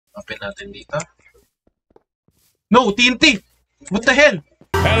Open natin dito. No, TNT! What the hell?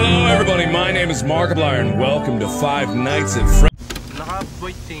 Hello everybody, my name is Markiplier and welcome to Five Nights at Freddy's.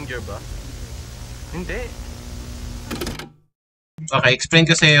 Naka-void changer ba? Hindi. Okay, explain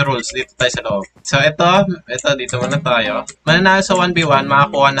ko sa yung rules. Dito tayo sa loob. So, ito, dito muna tayo. Mananalo sa 1v1,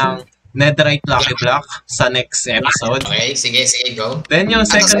 makakuha ng netherite lucky block sa next episode. Okay, sige, go. Then yung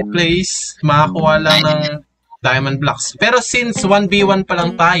second place, makakuha lang ng diamond blocks. Pero since 1v1 pa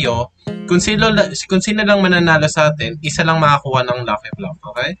lang tayo, kung sino lang mananalo sa atin, isa lang makakuha ng lucky block,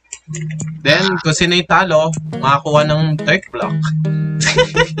 okay? Then, kung sino yung talo, makakuha ng third block.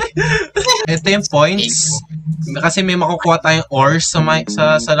 Ito yung points. Kasi may makukuha tayong ores sa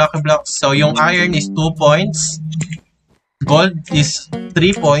lucky blocks. So, yung iron is 2 points. Gold is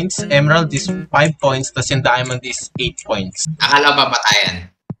 3 points. Emerald is 5 points. Tapos yung diamond is 8 points. Akala ba patayan?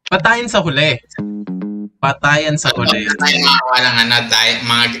 Patayan sa huli. Patayan sa huli. Patayan makakuha lang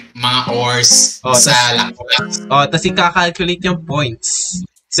mga ores sa lucky blocks. Tapos i-calculate yung points.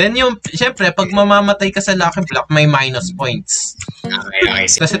 Then yung, syempre, pag mamamatay ka sa lucky block, may minus points. Okay.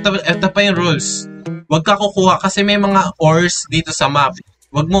 Tapos ito pa yung rules. Huwag ka kukuha kasi may mga ores dito sa map.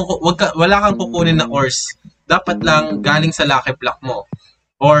 Wala kang kukunin na ores. Dapat lang galing sa lucky block mo.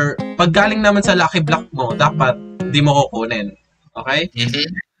 Or pag galing naman sa lucky block mo, dapat hindi mo kukunin. Okay?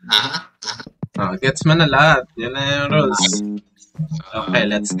 Gets mo na lahat. Yan na yung rules. Okay,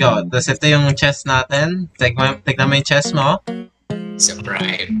 let's go. Tapos ito yung chest natin. Tignan mo yung chest mo.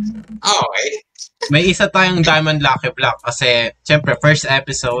 Surprise. Okay. May isa tayong diamond lucky block kasi syempre first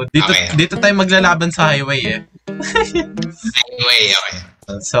episode dito tayo maglalaban sa highway eh. Highway, okay.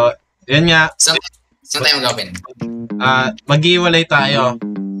 So, yun nga. Saan tayo mag-open? Mag-iwalay tayo.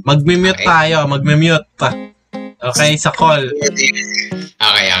 Mag-mute tayo, mag-mute pa. Okay, sa call.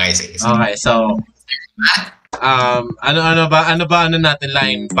 Okay, sige. Okay, so ano ba natin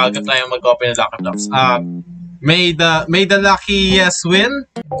line bago tayo mag-open ng lucky blocks? May the luckiest win.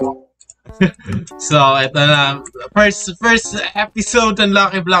 So, ito na. First episode ng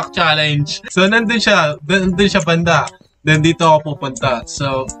Lucky Block Challenge. So, nandun siya banda. Then, dito ako pupunta.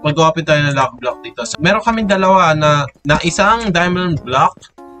 So, mag-open tayo ng Lucky Block dito. So, meron kaming dalawa na isang diamond block.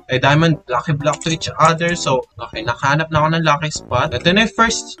 Diamond lucky block to each other. So, okay, nakahanap na ako ng lucky spot. Ito na yung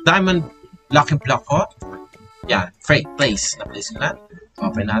first diamond lucky block ko. Yan, freight place. Na-place na.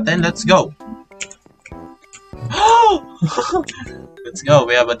 Open natin. Let's go. Let's go.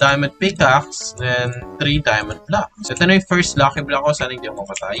 We have a diamond pickaxe and 3 diamond blocks. Ito na yung first lucky block ko. Sana hindi ako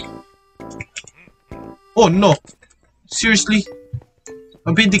mapatay. Oh no! Seriously?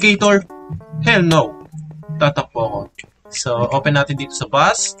 A vindicator? Hell no! Tatakbo ako. So, open natin dito sa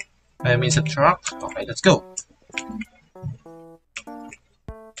bus. I mean sa truck. Okay, let's go.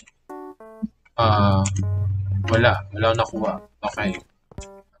 Wala nakuha. Okay.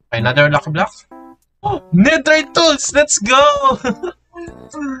 Another lucky block? Oh, netherite tools! Let's go!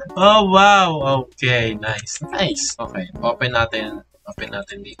 Oh, wow! Okay, nice. Okay, open natin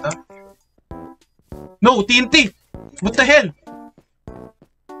dito. No, TNT! What the hell?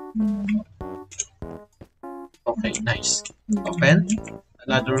 Okay, nice. Open.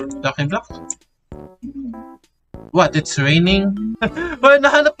 Another lucky block. What? It's raining? Oh,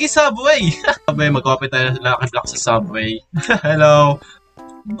 nahanap kay Subway! Mag-open tayo ng lucky block sa Subway. Hello!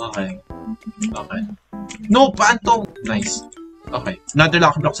 Okay. No, paanto? Nice. Okay. Another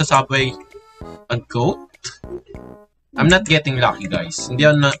lucky block sa Subway. A goat? I'm not getting lucky, guys. Hindi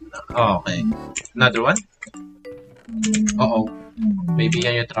ako na... Oh, okay. Another one? Uh-oh. Maybe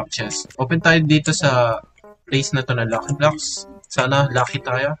yan yung trap chest. Open tayo dito sa place na to na lucky blocks. Sana lucky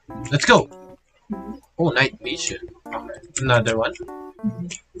tayo. Let's go! Oh, night vision. Okay. Another one?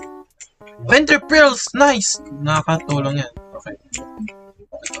 Ender pearls! Nice! Nakakatulong yan. Okay.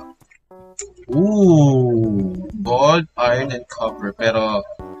 Ooh, gold, iron, and copper. Pero,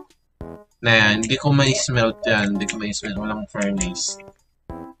 hindi ko ma-smelt yan. Walang furnace.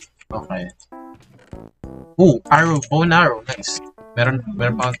 Okay. Ooh, arrow, bone arrow. Nice. Meron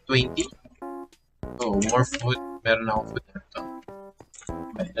pa 20. Oh, more food. Meron akong food na ito.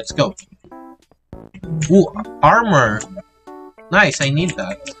 Okay, let's go. Ooh, armor. Nice, I need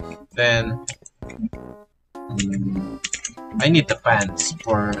that. Then, I need the pants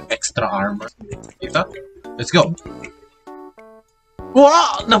for extra armor. Dito? Let's go!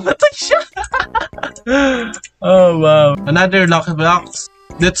 Wow! Namatay siya! Oh, wow. Another lucky blocks.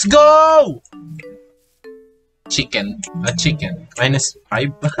 Let's go! Chicken. A chicken.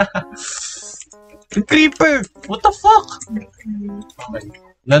 -5. Creeper! What the fuck? Okay.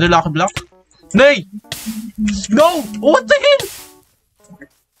 Another lucky block. Nay! No! What the hell?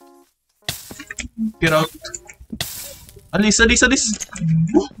 Get out. Alis.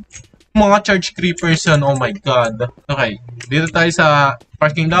 Mga charge creepers yun. Oh my god. Okay. Dito tayo sa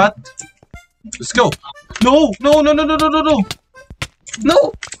parking lot. Let's go. No! No! No! No! No! No! No! No!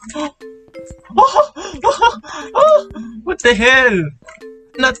 No! What the hell?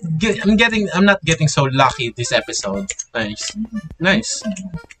 I'm not getting so lucky this episode. Nice. Nice.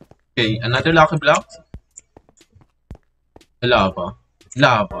 Okay, another lucky block. Lava.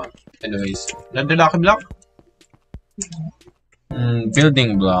 Lava. Anyways, another lucky block.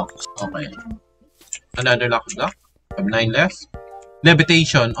 Building blocks. Okay. Another lucky block. I have 9 left.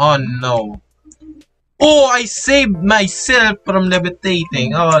 Levitation. Oh no. Oh, I saved myself from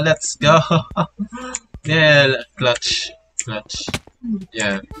levitating. Oh, let's go. Yeah, clutch. Clutch.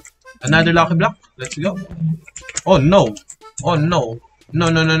 Yeah. Another lucky block. Let's go. Oh no. Oh no. No,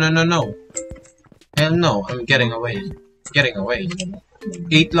 no, no, no, no, no. Hell no. I'm getting away. Getting away.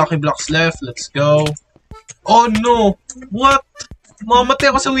 8 lucky blocks left. Let's go. Oh no! What? Mamatay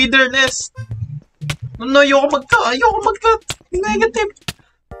ako sa witherness. No, ayoko negative.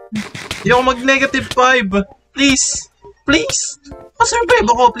 Ayoko mag-negative 5. Please. Please. Survive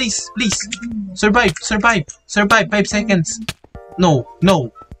ako, please. Please. Survive. Survive. Survive. 5 seconds. No.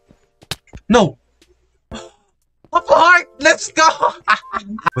 No. No. Apart! Let's go!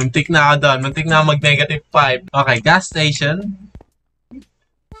 Muntik na ako doon. Muntik na mag-negative 5. Okay, gas station.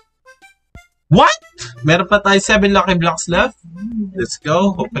 What? Meron pa tayo 7 lucky blocks left. Let's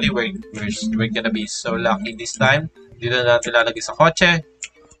go. Hopefully, we're gonna be so lucky this time. Dito na natin lalagay sa kotse.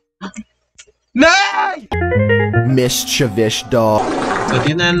 Nay! Mischievous dog. So,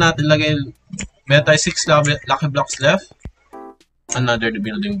 dito na natin lagay. Meron tayo 6 lucky blocks left. Another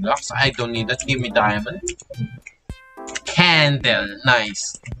building blocks. I don't need that. Give me diamond. Candle.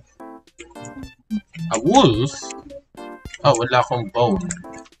 Nice. A wolf? Oh, wala akong bone.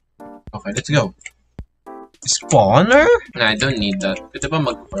 Okay, let's go. Spawner? Nah, I don't need that. Pwede ba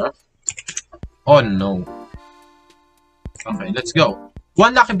mag-craft? Oh no. Okay, let's go.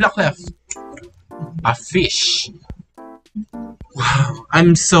 1 lucky block left. A fish. Wow,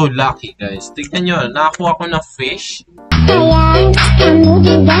 I'm so lucky, guys. Tignan nyo, nakakuha ko ng fish.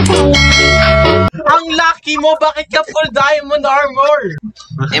 Ang lucky mo! Bakit ka full diamond armor?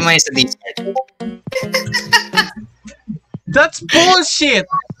 Mo yung sa Discord. That's bullshit!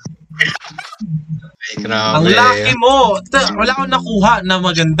 Ay, grabe. Ang lucky mo! Wala akong nakuha na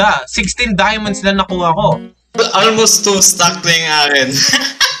maganda. 16 diamonds lang nakuha ko. Almost 2 stack na yung akin.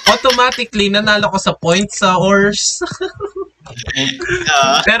 Automatically, nanalo ko sa points sa ores.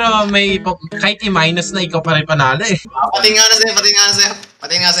 Pero may, kahit i-minus na, ikaw pa rin panalo eh. Pati nga na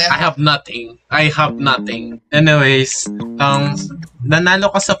sa'yo. I have nothing. Anyways, nanalo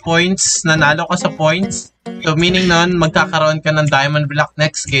ka sa points. So meaning nun, magkakaroon ka ng diamond block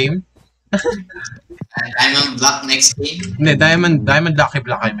next game. Diamond block next game? Hindi, diamond lucky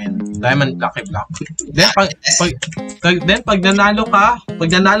block, I mean. Diamond lucky block. Then pag nanalo ka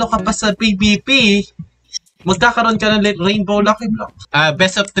pa sa PvP, magkakaroon ka ng rainbow lucky block.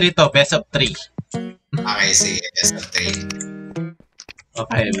 Best of 3 to, best of 3. Okay, sige, best of 3.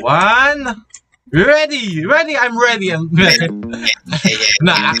 Okay, 1. Ready! I'm ready.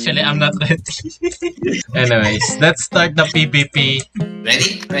 No, actually, I'm not ready. Anyways, let's start the PvP.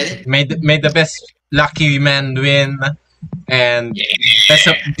 Ready? May the best lucky man win. And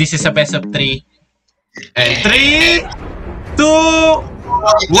this is a best of 3. And 3, 2,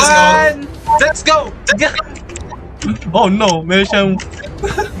 1, let's go! Oh no, meron siyang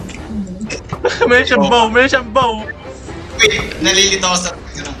bow. Wait, nalilito ako sa...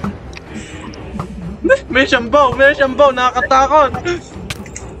 May siyang bow, nakakatakot.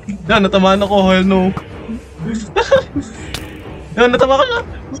 Yan, natamaan ako, hell no. Yan, natamaan ko na.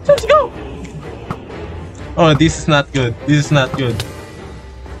 Let's go! Oh, this is not good.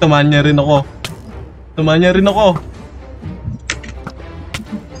 Tamaan niya rin ako.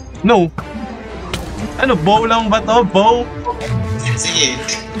 No. Ano, bow lang ba to? Bow? Sige.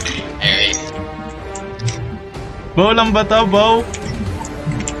 Alright. Bow lang ba to? Bow?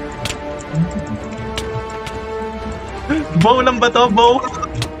 Bow lang ba to? Bow?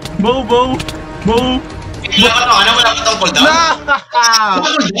 Wala ba ito cooldown?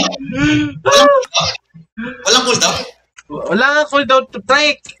 Walang cooldown? Wala nga cooldown.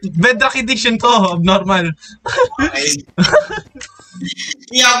 Try Bedrock edition to. Abnormal. Okay.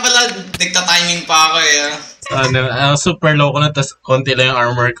 Kaya pala, nagta-timing pa ako eh. Super low ko na, tas konti lang yung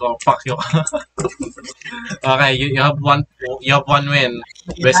armor ko. Fuck you. Okay, you have one win.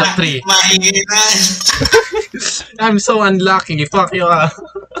 Best of 3. Mahinginan. I'm so unlucky. Fuck you.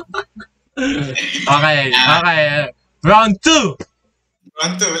 Okay. Round 2.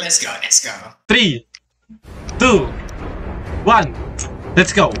 Let's go. 3, 2, 1.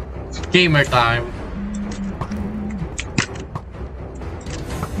 Let's go. Gamer time.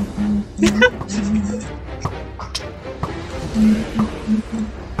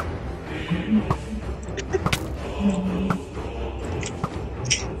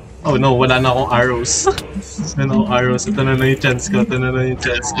 Oh no, wala na akong arrows. Wala na akong arrows. Ito na yung chance ko. Ito na yung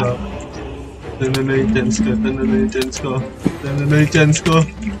chance ko. Ito na yung chance ko. Ito na yung chance ko. Ito na yung chance ko.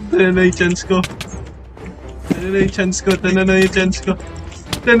 Ito na yung chance ko. Ito na yung chance ko. Ito na yung chance ko.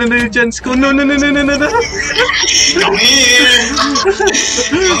 Ito na yung chance ko. No, no, no, no, no, no, no. Come here!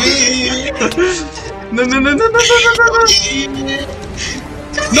 Come here! No, no, no, no, no, no, no, no.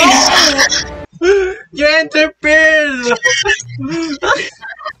 No! You interfered!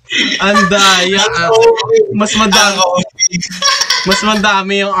 Andaya. Mas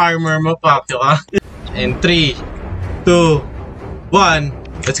madami yung armor mo, Pacquiao, ha? And 3, 2,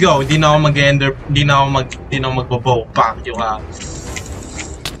 1. Let's go. Hindi na ako mag-ender. Hindi na ako magbabow, Pacquiao, ha?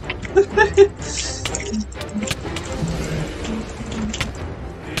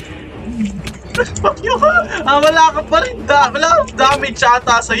 Pacquiao, ha? Ah, wala ka pa rin. Wala kang damage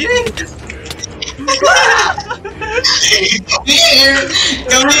ata sa'yo, eh. Come here!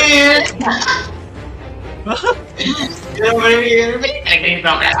 Come here!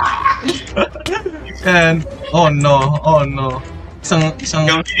 Come here! And, oh no. Isang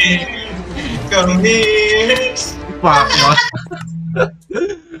Come here! Come here! Pacquiao.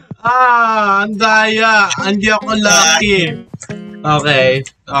 Ah, ang daya. Hindi ako lucky. Okay,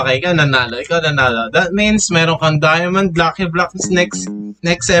 ikaw nanalo. That means meron kang diamond, lucky blocks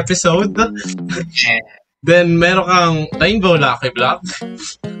next episode. Then meron kang rainbow lucky block.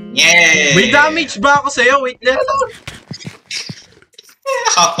 Yeah! May damage ba ako sa'yo? Wait lang.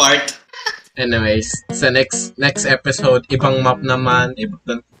 Nakapart. Anyways, sa next episode, ibang map naman,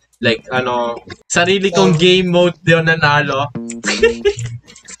 like sarili kong game mode din nanalo.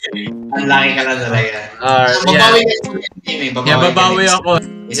 Ang laki ka lang talaga. Yeah. Yeah, Babawi ako.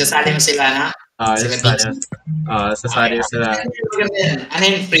 Isasali mo sila, ha? Sasali sila. Ano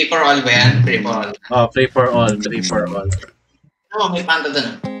yung free for all ba yan? Free for all. Free for all. Oo, may panda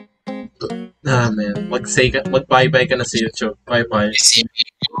dun. Ah, man. Mag-bye-bye ka na sa YouTube. Bye-bye. See me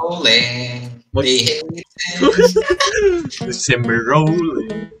rolling. December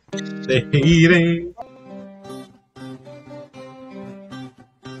rolling. They hating.